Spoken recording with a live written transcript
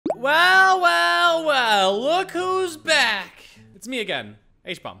Well, look who's back. It's me again,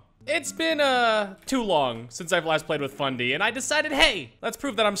 H-Bomb. It's been, too long since I've last played with Fundy, and I decided, hey, let's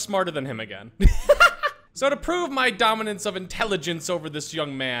prove that I'm smarter than him again. So to prove my dominance of intelligence over this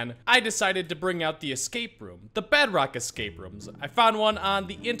young man, I decided to bring out the escape room, the Bedrock escape rooms. I found one on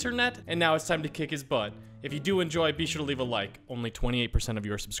the internet, and now it's time to kick his butt. If you do enjoy, be sure to leave a like. Only 28% of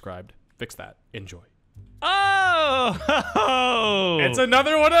you are subscribed. Fix that. Enjoy. Oh! It's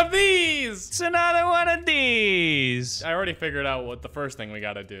another one of these! It's another one of these! I already figured out what the first thing we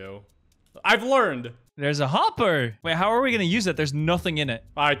gotta do. I've learned. There's a hopper! Wait, how are we gonna use it? There's nothing in it.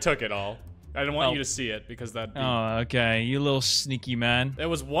 I took it all. I didn't want you to see it because that'd be... Oh, okay. You little sneaky man. There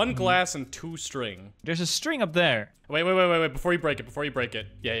was one glass and 2 string. There's a string up there. Wait. Before you break it.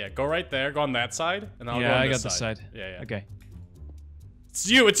 Yeah. Go right there. Go on that side. And I'll go on this side. Yeah. Okay. It's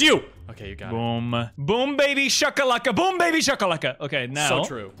you. Okay, you got it. Boom. Boom, baby shakalaka. Boom, baby shakalaka. Okay, now. So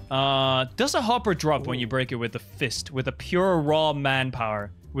true. Does a hopper drop when you break it with a fist, with a pure raw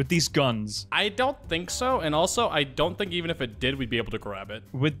manpower? With these guns. I don't think so, and also, I don't think even if it did, we'd be able to grab it.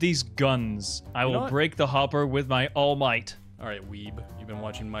 With these guns, I will break the hopper with my all might. Alright, weeb. You've been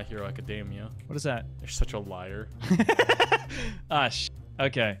watching My Hero Academia. What is that? You're such a liar.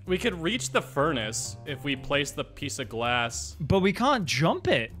 Okay. We could reach the furnace if we place the piece of glass. But we can't jump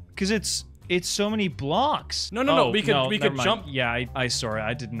it, because it's so many blocks. No, we could jump. Yeah, sorry,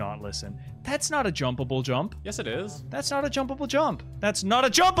 I did not listen. That's not a jumpable jump. Yes, it is. That's not a jumpable jump. That's not a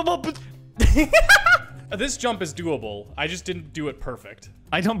jumpable... This jump is doable. I just didn't do it perfect.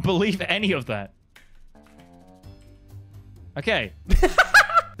 I don't believe any of that. Okay.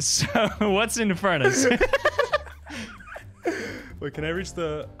 So, what's in the furnace? Wait, can I reach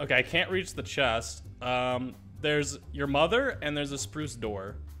the... Okay, I can't reach the chest. There's your mother, and there's a spruce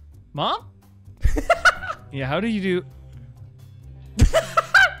door. Mom? Yeah, how do you do...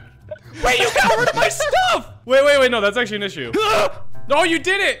 Wait, you got rid of my stuff! Wait, no, that's actually an issue. No, you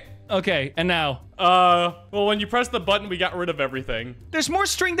did it! Okay, and now? Well, when you press the button, we got rid of everything. There's more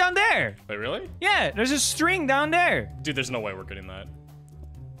string down there! Wait, really? Yeah, there's a string down there. Dude, there's no way we're getting that.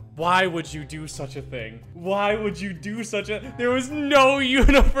 Why would you do such a thing? Why would you do such a... There was no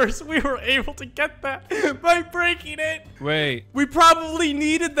universe we were able to get that by breaking it. Wait. We probably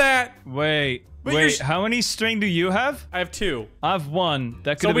needed that. Wait, how many string do you have? I have 2. I have 1.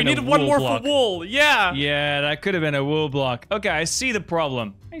 That could have been a wool block. So we needed 1 more for wool, yeah. Yeah, that could have been a wool block. Okay, I see the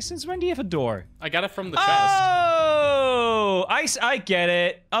problem. Hey, since when do you have a door? I got it from the chest. Oh, I get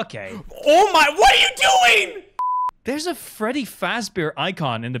it. Okay. Oh my, what are you doing? There's a Freddy Fazbear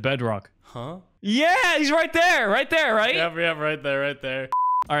icon in the bedrock. Huh? Yeah, he's right there, right? Yep, right there.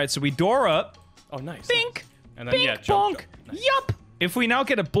 All right, so we door up. Oh, nice. Bink. And then, bink, yeah, jump. Nice. Yup. If we now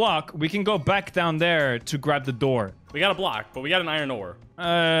get a block, we can go back down there to grab the door. We got a block, but we got an iron ore.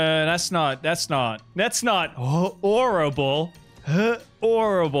 That's not horrible.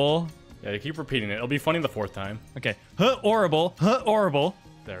 Horrible. Yeah, you keep repeating it. It'll be funny the 4th time. Okay. Horrible. Horrible.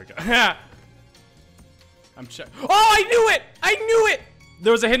 There we go. I'm Oh, I knew it!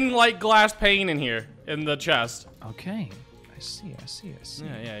 There was a hidden light glass pane in here, in the chest. Okay. I see.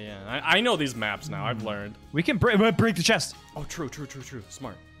 Yeah. I know these maps now. I've learned. We can break the chest. Oh, true.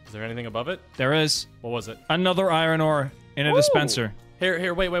 Smart. Is there anything above it? There is. What was it? Another iron ore in a dispenser.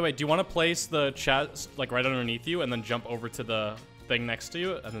 Here, wait. Do you want to place the chest, like, right underneath you, and then jump over to the thing next to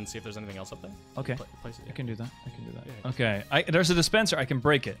you, and then see if there's anything else up there? Okay. Place it, yeah. I can do that. Yeah. Okay. There's a dispenser. I can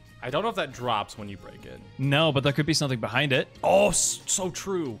break it. I don't know if that drops when you break it. No, but there could be something behind it. Oh, so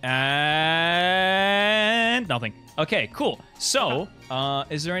true. And nothing. Okay, cool. So,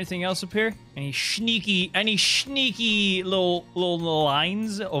 is there anything else up here? Any sneaky little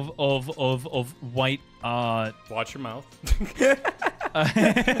lines of white? Watch your mouth.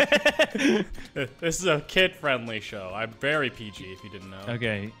 This is a kid-friendly show. I'm very PG, if you didn't know.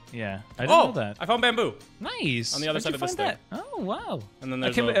 Okay, yeah. I didn't know that. I found bamboo. Nice. On the other side of this thing. Oh, wow. And then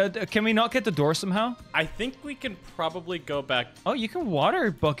there's can we not get the door somehow? I think we can probably go back. Oh, you can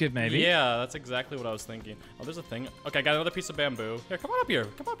water bucket maybe. Yeah, that's exactly what I was thinking. Oh, there's a thing. Okay, I got another piece of bamboo. Here, come on up here.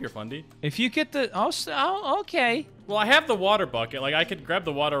 Come up here, Fundy. If you get the... Oh, okay. Well, I have the water bucket. Like, I could grab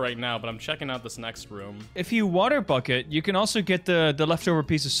the water right now, but I'm checking out this next room. If you water bucket, you can also get the leftover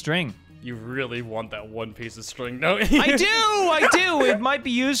piece of string. You really want that 1 piece of string, don't you? I do! It might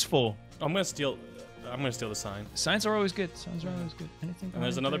be useful. I'm gonna steal the sign. Signs are always good. Anything? And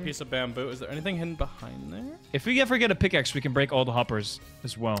there's another piece of bamboo. Is there anything hidden behind there? If we ever get a pickaxe, we can break all the hoppers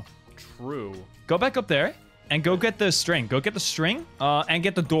as well. True. Go back up there and go get the string. Go get the string and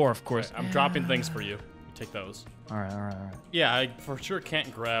get the door, of course. Okay, I'm dropping things for you. Take those. All right. Yeah, I for sure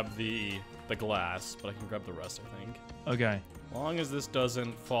can't grab the glass, but I can grab the rest, I think. Okay. Long as this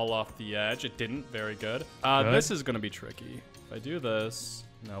doesn't fall off the edge. It didn't. Very good. Good. This is gonna be tricky. If I do this,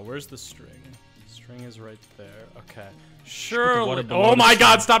 no, where's the string? String is right there. Okay. Sure. water below Oh the my string.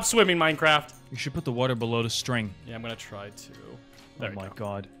 God! Stop swimming, Minecraft. You should put the water below the string. Yeah, I'm gonna try to. There Oh we my go.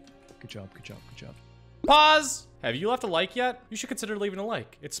 God. Good job, good job, good job. Pause! Have you left a like yet? You should consider leaving a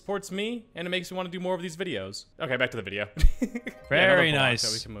like. It supports me, and it makes me want to do more of these videos. Okay, back to the video. Very another block nice.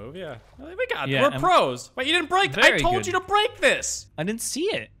 that we can move, yeah. We got Yeah, we're and- pros. Wait, you didn't break? I Very told good. you to break this! I didn't see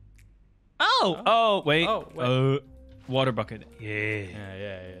it. Oh, wait. Oh, wait. Water bucket. Yeah.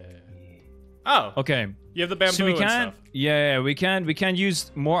 Yeah. Oh, Okay. you have the bamboo So we and can, stuff. yeah, we can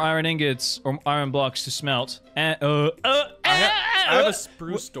use more iron ingots or iron blocks to smelt. And I have a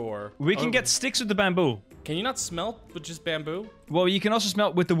spruce door. we can Oh. get sticks with the bamboo. Can you not smelt with just bamboo? Well, you can also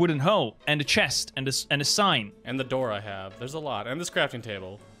smelt with the wooden hoe and the chest and a sign. And the door I have. There's a lot. And this crafting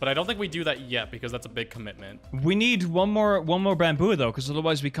table. But I don't think we do that yet because that's a big commitment. We need one more bamboo though, because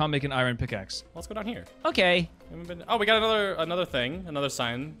otherwise we can't make an iron pickaxe. Let's go down here. Okay. Oh, we got another thing, another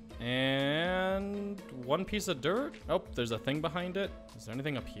sign, and one piece of dirt. Oh, there's a thing behind it. Is there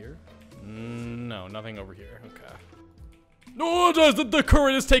anything up here? No, nothing over here. Okay. No, the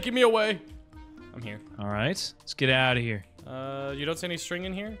current is taking me away. I'm here. All right. Let's get out of here. You don't see any string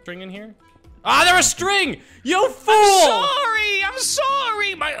in here? String in here? Ah, there was string! You fool! I'm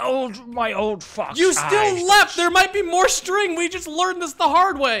sorry, my old fox. You still left. There might be more string. We just learned this the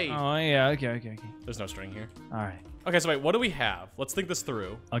hard way. Oh yeah. Okay. There's no string here. All right. Okay, so wait, what do we have? Let's think this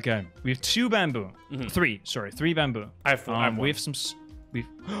through. Okay. We have 2 bamboo. 3 bamboo. I have 4. I have We one. have some. We've.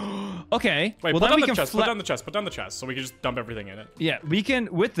 Okay. Wait, well, put then down we the can chest. Put down the chest. Put down the chest, so we can just dump everything in it. Yeah, we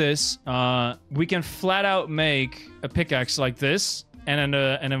can with this. We can flat out make a pickaxe like this, and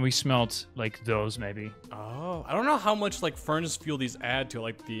then we smelt like those maybe. Oh, I don't know how much like furnace fuel these add to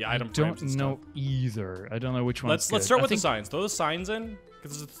like the item frames Don't and know stuff. either. I don't know which one. Let's start with the signs. Throw the signs in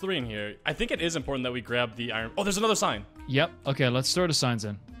because there's 3 in here. I think it is important that we grab the iron. Oh, there's another sign. Yep. Okay, let's throw the signs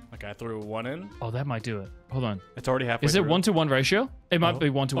in. Okay, I threw 1 in. Oh, that might do it. Hold on. It's already halfway. Is it through. 1-to-1 ratio? It might be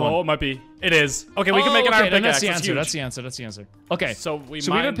 1-to-1. Oh, it might be. It is. Okay, we can make an iron then pickaxe. that's the That's answer. huge. That's the answer. Okay. So we have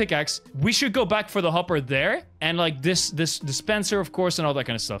a mine- pickaxe. We should go back for the hopper there, and like this dispenser, of course, and all that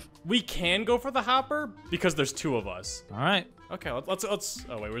kind of stuff. We can go for the hopper because there's 2 of us. All right. Okay, let's.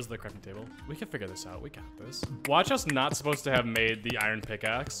 Oh wait, where's the crafting table? We can figure this out. We got this. Watch us not supposed to have made the iron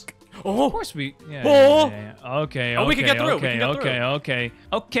pickaxe. Oh, Of course we. Yeah. Oh! Yeah. Okay. Oh, we can get through, we Okay. can get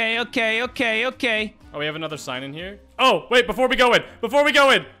Okay. Okay. Oh, we have another sign in here. Oh, wait, before we go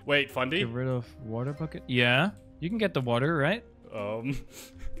in. Wait, Fundy. Get rid of water bucket. Yeah. You can get the water, right?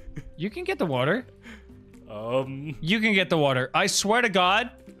 You can get the water. You can get the water. I swear to God.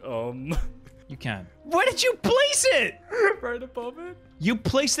 You can. Where did you place it? Right above it. You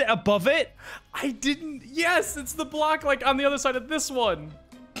placed it above it? I didn't. Yes, it's the block like on the other side of this one.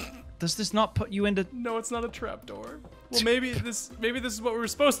 Does this not put you into... No, it's not a trapdoor. Well, maybe this is what we were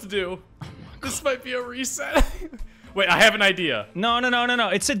supposed to do. This might be a reset. Wait, I have an idea. No.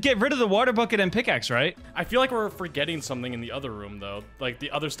 It said get rid of the water bucket and pickaxe, right? I feel like we're forgetting something in the other room though. Like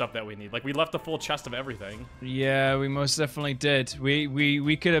the other stuff that we need. Like we left a full chest of everything. Yeah, we most definitely did.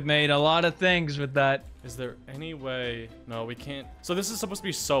 We could have made a lot of things with that. Is there any way? No, we can't. So this is supposed to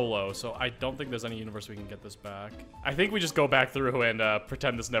be solo, so I don't think there's any universe we can get this back. I think we just go back through and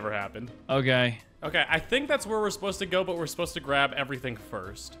pretend this never happened. Okay. Okay, I think that's where we're supposed to go, but we're supposed to grab everything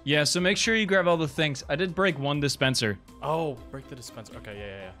first. Yeah, so make sure you grab all the things. I did break 1 dispenser. Oh, break the dispenser. Okay,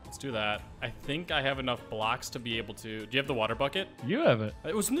 yeah. Let's do that. I think I have enough blocks to be able to... Do you have the water bucket? You have it.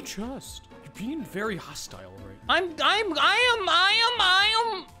 It was in the chest. You're being very hostile right now.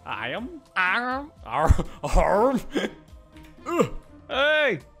 Arm?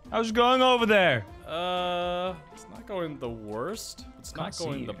 Hey, how's it going over there? It's not going the worst. It's not Can't see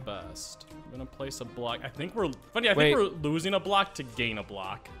going the you. best. I'm gonna place a block. I think we're... Funny, I Wait. think we're losing a block to gain a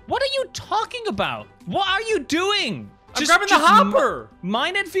block. What are you talking about? What are you doing? I'm grabbing the hopper!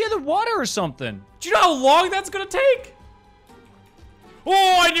 Mine it via the water or something. Do you know how long that's gonna take?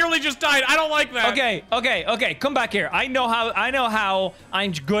 Oh, I nearly just died. I don't like that. Okay. Come back here. I know how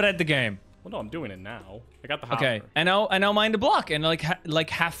I'm good at the game. Well, no, I'm doing it now. I got the hopper. Okay. And now mine the block and like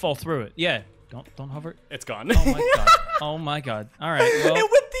half fall through it. Yeah. Don't hover. It's gone. Oh my god. Oh my god. All right. Well,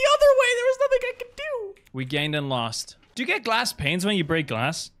 It went the other way. There was nothing I could do. we gained and lost. Do you get glass panes when you break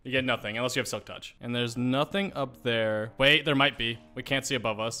glass? You get nothing unless you have silk touch. And there's nothing up there. Wait, there might be. We can't see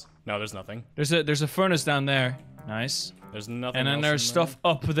above us. No, there's nothing. There's a furnace down there. Nice. There's nothing. And then else there's in stuff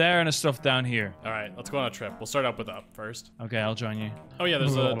up there and there's stuff down here. There. All right, let's go on a trip. We'll start out with up first. Okay, I'll join you. Oh yeah,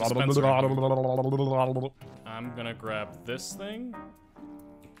 there's a dispenser. I'm gonna grab this thing.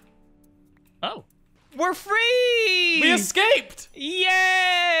 Oh. We're free! We escaped!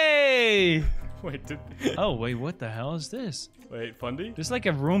 Yay! Wait, Oh, wait, what the hell is this? Wait, Fundy? There's like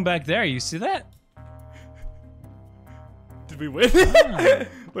a room back there. You see that? Did we win? Ah.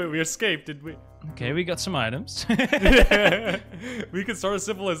 Wait, we escaped, did we? Okay, we got some items. We could start a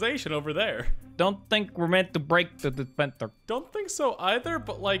civilization over there. Don't think we're meant to break the defender. Don't think so either,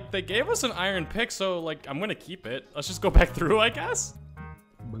 but like, they gave us an iron pick, so like, I'm gonna keep it. Let's just go back through, I guess.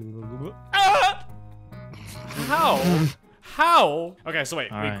 Ah! How? How? Okay, so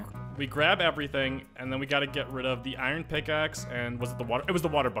wait, we grab everything, and then we gotta get rid of the iron pickaxe, and was it the water? It was the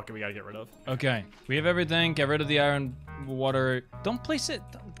water bucket we gotta get rid of. Okay, we have everything. Get rid of the iron water. Don't place it.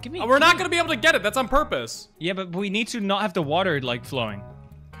 Give me. We're not gonna be able to get it. That's on purpose. Yeah, but we need to not have the water like flowing.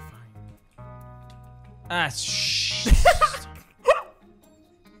 Ah, shh.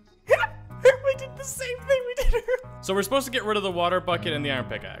 We did the same thing we did. So we're supposed to get rid of the water bucket and the iron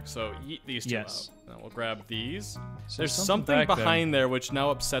pickaxe. So yeet these two out. Then we'll grab these. So there's something behind there which now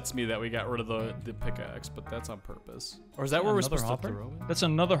upsets me that we got rid of the pickaxe, but that's on purpose. Or is that where we're supposed to throw it? That's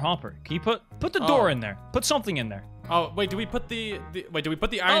another hopper. Can you put the door in there? Put something in there. Oh wait, do we put the wait? Do we put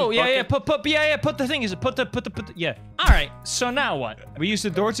the iron? Oh yeah, bucket? yeah. Put the thing. Is it put the yeah. All right. So now what? We use the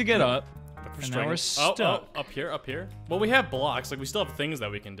door to get up. And now we're stuck. Oh, up here. Well, we have blocks. Like, we still have things that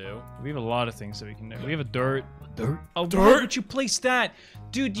we can do. We have a lot of things that we can do. We have a dirt. Oh, dirt? Why would you place that?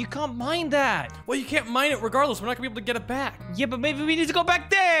 Dude, you can't mine that. Well, you can't mine it regardless. We're not gonna be able to get it back. Yeah, but maybe we need to go back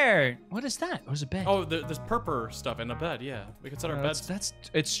there. What is that? What is a bed? Oh, there's purple stuff in a bed. Yeah, we can set our beds.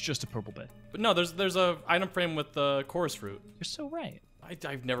 It's just a purple bed. But no, there's a item frame with the chorus fruit. You're so right.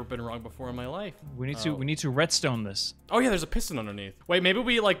 I've never been wrong before in my life. We need to redstone this. Oh yeah, there's a piston underneath. Wait, maybe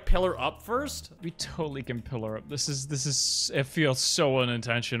we like pillar up first? We totally can pillar up. This is it feels so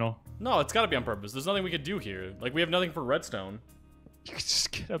unintentional. No, it's gotta be on purpose. There's nothing we could do here. Like, we have nothing for redstone. You could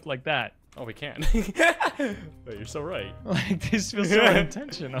just get up like that. Oh, we can. Wait, you're so right. Like, this feels so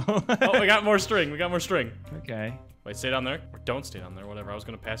unintentional. Oh, we got more string. Okay. Wait, stay down there. Or don't stay down there, whatever. I was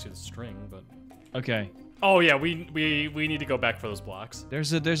gonna pass you the string, but... Okay. Oh yeah, we need to go back for those blocks.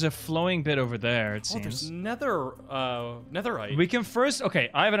 There's a flowing bit over there, it seems. There's netherite. We can first, okay,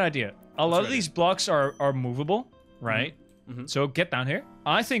 I have an idea. A lot of these blocks are movable, right? Mm-hmm. So get down here.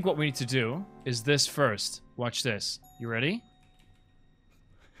 I think what we need to do is this first. Watch this. You ready?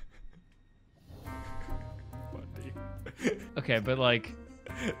 Okay, but like...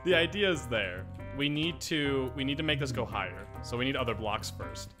 The idea is there. We need to make this go higher. So we need other blocks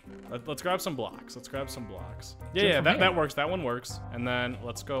first. Let's grab some blocks. Yeah, that works. That one works. And then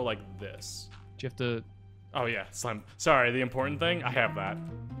let's go like this. Do you have to... Oh yeah, slime. Sorry, the important thing, I have that.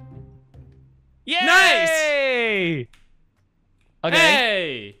 Yay! Nice! Okay.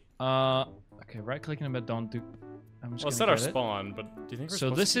 Hey! Okay, right clicking about don't do... Let's set our spawn, but do you think we're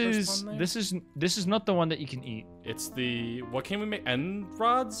supposed to keep our spawn there? This is not the one that you can eat. It's the, what can we make? End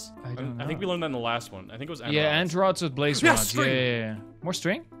rods? I don't know. I think we learned that in the last one. I think it was end rods. Yeah, end rods with blaze Yeah, rods. string! Yeah. More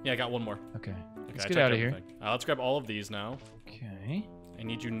string? Yeah, I got one more. Okay. Let's I get out of everything. here. Let's grab all of these now. Okay. I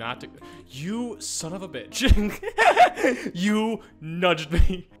need you not to... You son of a bitch. You nudged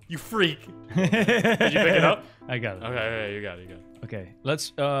me. You freak. Did you pick it up? I got it. Okay, you got it. Okay,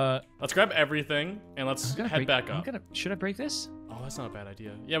 let's grab everything and let's head back up. Should I break this? Oh, that's not a bad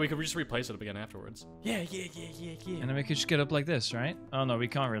idea. Yeah, we could just replace it up again afterwards. Yeah. And then we could just get up like this, right? Oh no, we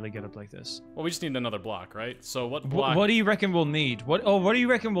can't really get up like this. Well, we just need another block, right? So what block? What do you reckon we'll need? What do you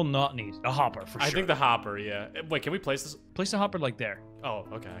reckon we'll not need? A hopper, for sure. I think the hopper, yeah. Wait, can we place this? Place the hopper like there. Oh,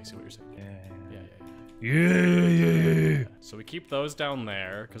 okay, I see what you're saying. Yeah. So we keep those down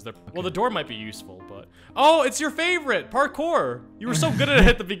there, because they're... Okay. Well, the door might be useful, but... Oh, it's your favorite! Parkour! You were so good at it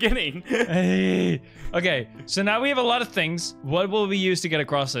at the beginning. Hey. Okay, so now we have a lot of things. What will we use to get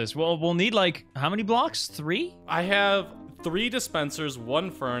across this? Well, we'll need, like, how many blocks? 3? I have 3 dispensers,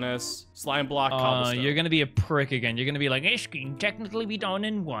 1 furnace, slime block, cobblestone. You're gonna be a prick again. You're gonna be like, this can technically be done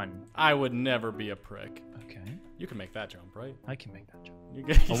in 1. I would never be a prick. Okay. You can make that jump, right? I can make that jump.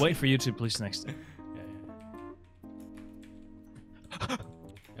 I'll wait for you to place next time.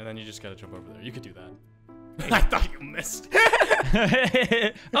 And then you just gotta jump over there. You could do that. I thought you missed.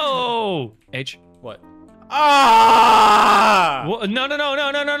 Oh! H. What? Ah! What? No.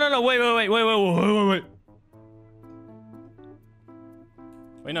 Wait.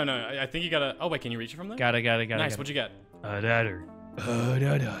 Wait, no. I think you gotta... Oh, wait, can you reach it from there? Got it. Nice, what'd you get? Ladder. Oh,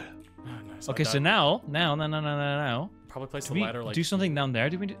 nice. Okay, so now. Probably place the ladder like... do something down there?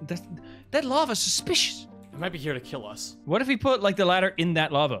 That lava's suspicious. It might be here to kill us. What if we put like the ladder in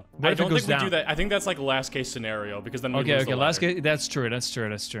that lava? I don't think we do that. I think that's like last case scenario because then we lose the last case. That's true.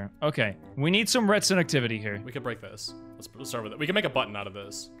 Okay, we need some redstone activity here. We could break this. Let's start with it. We can make a button out of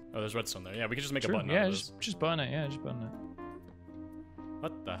this. Oh, there's redstone there. Yeah, we could just make a True. button Yeah, out of this. just button it. Yeah, just button it.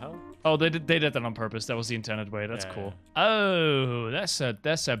 What the hell? Oh, they did that on purpose. That was the intended way. That's Yeah. cool. Oh, that's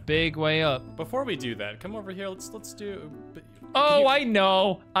a big way up. Before we do that, come over here. Let's do. Oh, I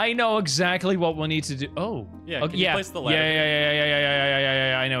know exactly what we'll need to do. Oh, Yeah, okay, can you place the ladder?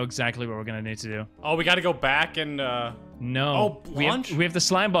 Yeah. I know exactly what we're gonna need to do. Oh, we got to go back and. No. Oh, launch? We have the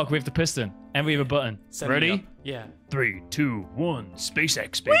slime block. We have the piston, and we have a button. Send me Ready? up. Yeah. 3, 2, 1.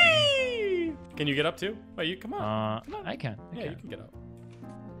 SpaceX, baby. Whee! Can you get up too? Wait, you come on. Come on. I can. Yeah, you can get up.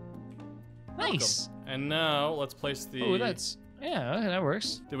 Nice. Welcome. And now let's place the. Oh, yeah, that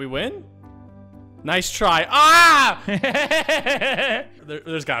works. Did we win? Nice try. Ah!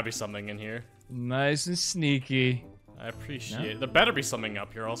 There's gotta be something in here. Nice and sneaky. I appreciate it. There better be something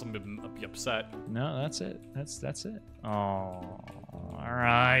up here, or else I'm gonna be upset. No, that's it. That's it. Oh, all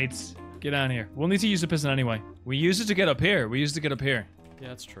right. Get down here. We'll need to use the piston anyway. We used it to get up here. Yeah,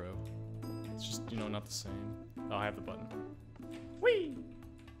 that's true. It's just, not the same. Oh, I have the button. Whee!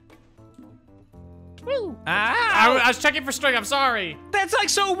 Woo! I was checking for string. I'm sorry. That's like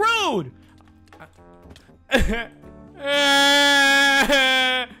so rude. I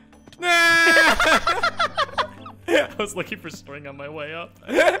was looking for string on my way up.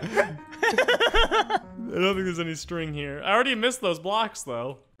 I don't think there's any string here. I already missed those blocks,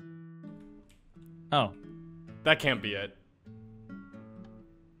 though. Oh. That can't be it.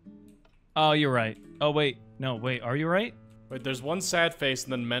 Oh, you're right. Oh, wait. No, wait. Are you right? Wait, there's one sad face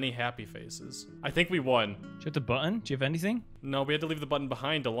and then many happy faces. I think we won. Do you have the button? Do you have anything? No, we had to leave the button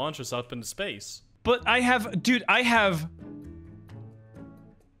behind to launch us up into space. But I have... Dude, I have...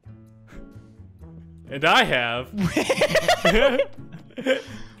 And I have...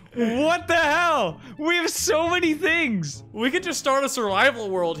 What the hell? We have so many things. We could just start a survival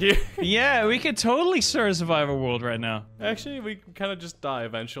world here. Yeah, we could totally start a survival world right now. Actually, we kind of just die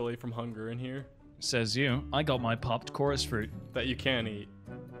eventually from hunger in here. Says you. I got my popped chorus fruit. That you can eat.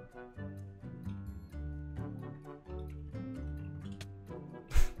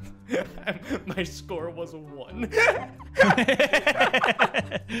 My score was a 1.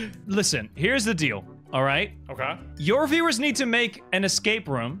 Listen, here's the deal, all right? Okay. Your viewers need to make an escape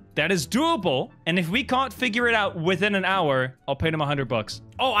room that is doable, and if we can't figure it out within an hour, I'll pay them $100.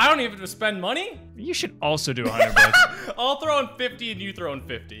 Oh, I don't even have to spend money? You should also do $100. I'll throw in 50 and you throw in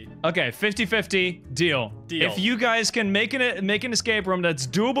 50. Okay, 50-50, deal. Deal. If you guys can make an escape room that's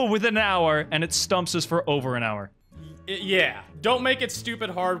doable within an hour, and it stumps us for over an hour. Yeah. Don't make it stupid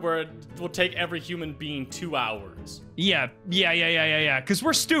hard where it will take every human being 2 hours. Yeah, because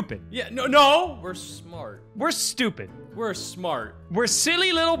we're stupid. Yeah, no, we're smart. We're stupid. We're smart. We're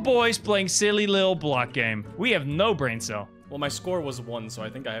silly little boys playing silly little block game. We have no brain cell. Well, my score was 1, so I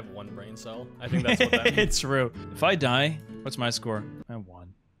think I have 1 brain cell. I think that's what that means. It's true. If I die, what's my score? I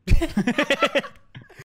won.